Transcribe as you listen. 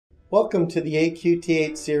Welcome to the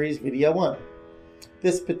AQT8 Series Video 1.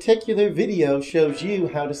 This particular video shows you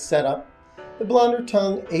how to set up the Blonder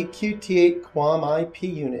Tongue AQT8 QAM IP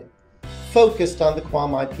unit, focused on the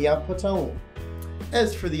QAM IP outputs only.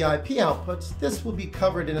 As for the IP outputs, this will be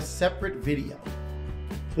covered in a separate video.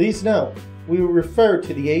 Please note, we will refer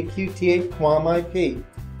to the AQT8 QAM IP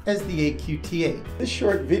as the AQT8. This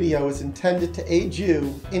short video is intended to aid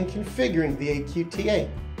you in configuring the AQT8.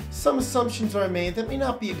 Some assumptions are made that may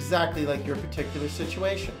not be exactly like your particular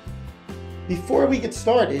situation. Before we get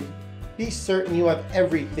started, be certain you have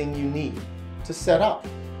everything you need to set up.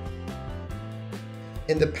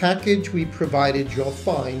 In the package we provided, you'll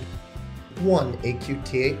find one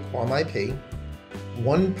AQT8 QAM IP,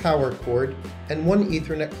 one power cord, and one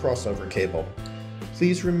Ethernet crossover cable.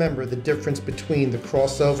 Please remember the difference between the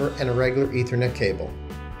crossover and a regular Ethernet cable.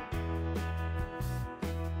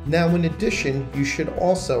 Now, in addition, you should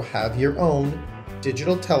also have your own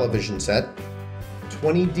digital television set,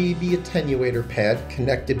 20 dB attenuator pad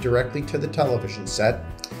connected directly to the television set,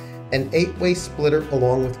 an 8-way splitter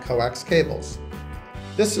along with coax cables.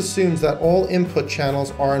 This assumes that all input channels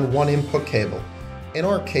are on one input cable, in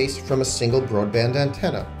our case from a single broadband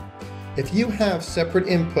antenna. If you have separate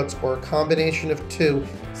inputs or a combination of two,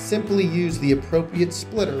 simply use the appropriate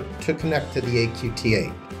splitter to connect to the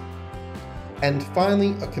AQT8. And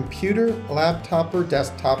finally, a computer, laptop, or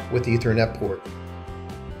desktop with Ethernet port.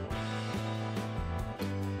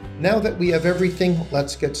 Now that we have everything,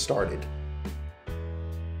 let's get started.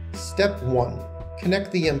 Step 1.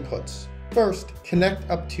 Connect the inputs. First, connect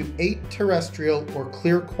up to 8 terrestrial or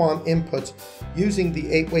clear QAM inputs using the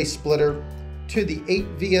 8-way splitter to the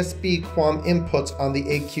 8 VSB QAM inputs on the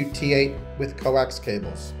AQT8 with coax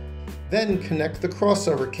cables. Then connect the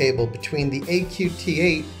crossover cable between the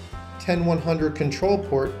AQT8 10100 control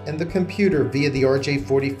port and the computer via the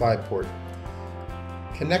RJ45 port.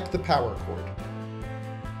 Connect the power cord.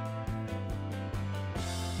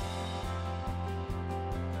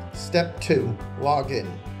 Step 2. Log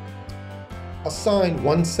in. Assign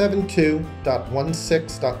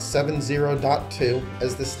 172.16.70.2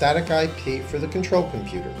 as the static IP for the control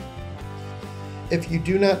computer. If you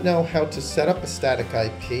do not know how to set up a static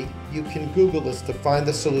IP, you can Google this to find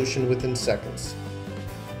the solution within seconds.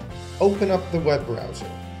 Open up the web browser.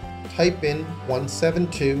 Type in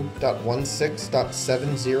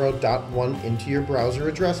 172.16.70.1 into your browser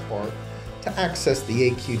address bar to access the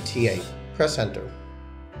AQT8. Press enter.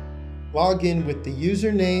 Log in with the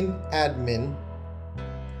username admin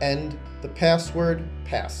and the password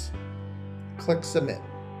pass. Click submit.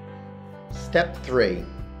 Step 3.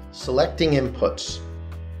 Selecting inputs.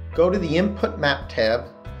 Go to the Input Map tab,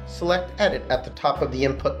 select Edit at the top of the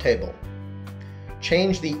input table.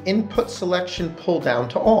 Change the Input Selection pull-down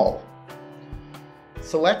to All.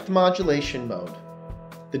 Select Modulation Mode.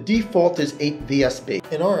 The default is 8 VSB.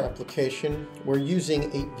 In our application, we're using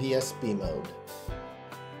 8 VSB mode.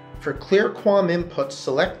 For clear QAM inputs,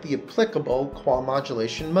 select the applicable QAM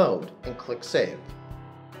modulation mode and click Save.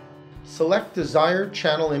 Select desired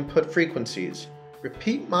channel input frequencies.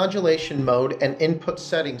 Repeat modulation mode and input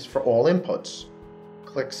settings for all inputs.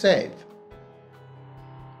 Click Save.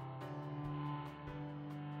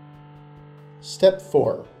 Step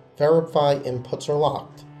 4. Verify inputs are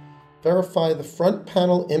locked. Verify the front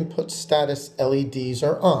panel input status LEDs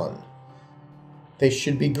are on. They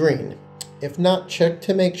should be green. If not, check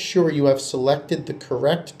to make sure you have selected the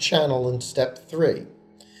correct channel in Step 3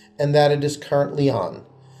 and that it is currently on.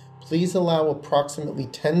 Please allow approximately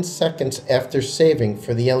 10 seconds after saving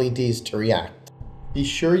for the LEDs to react. Be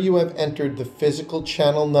sure you have entered the physical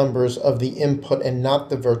channel numbers of the input and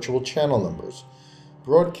not the virtual channel numbers.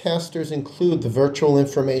 Broadcasters include the virtual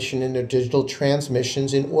information in their digital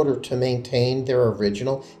transmissions in order to maintain their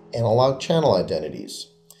original analog channel identities.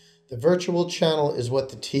 The virtual channel is what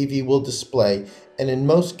the TV will display, and in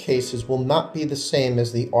most cases will not be the same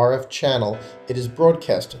as the RF channel it is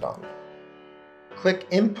broadcasted on. Click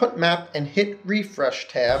Input Map and hit Refresh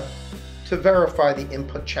tab to verify the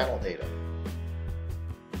input channel data.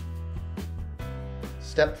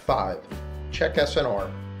 Step 5. Check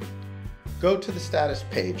SNR. Go to the status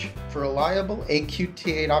page. For reliable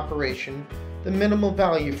AQT8 operation, the minimal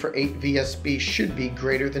value for 8 VSB should be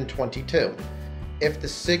greater than 22. If the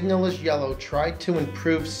signal is yellow, try to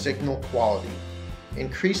improve signal quality.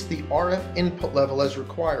 Increase the RF input level as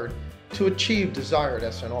required to achieve desired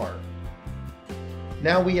SNR.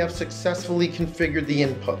 Now we have successfully configured the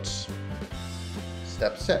inputs.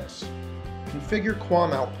 Step 6. Configure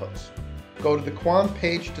QAM outputs. Go to the QAM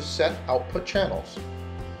page to set output channels.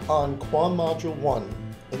 On QAM Module 1,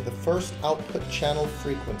 in the first output channel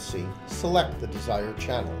frequency, select the desired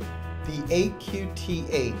channel. The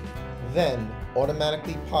AQT8 then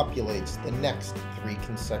automatically populates the next 3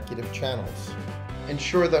 consecutive channels.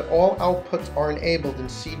 Ensure that all outputs are enabled in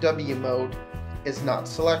CW mode is not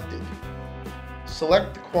selected.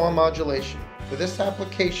 Select the QAM modulation. For this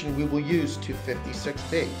application, we will use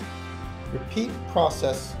 256B. Repeat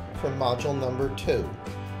process for module number 2.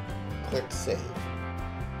 Click Save.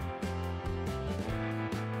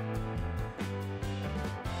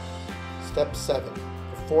 Step 7.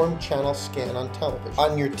 Perform channel scan on television.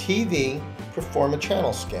 On your TV, perform a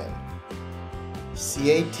channel scan.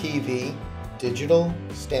 CATV Digital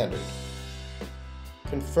Standard.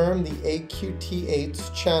 Confirm the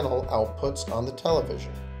AQT8's channel outputs on the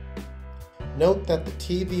television. Note that the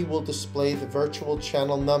TV will display the virtual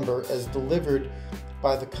channel number as delivered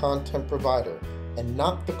by the content provider and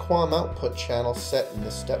not the QAM output channel set in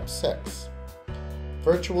the Step 6.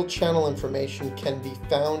 Virtual channel information can be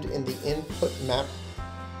found in the input map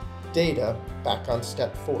data back on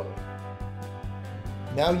Step 4.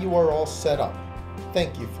 Now you are all set up.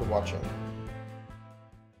 Thank you for watching.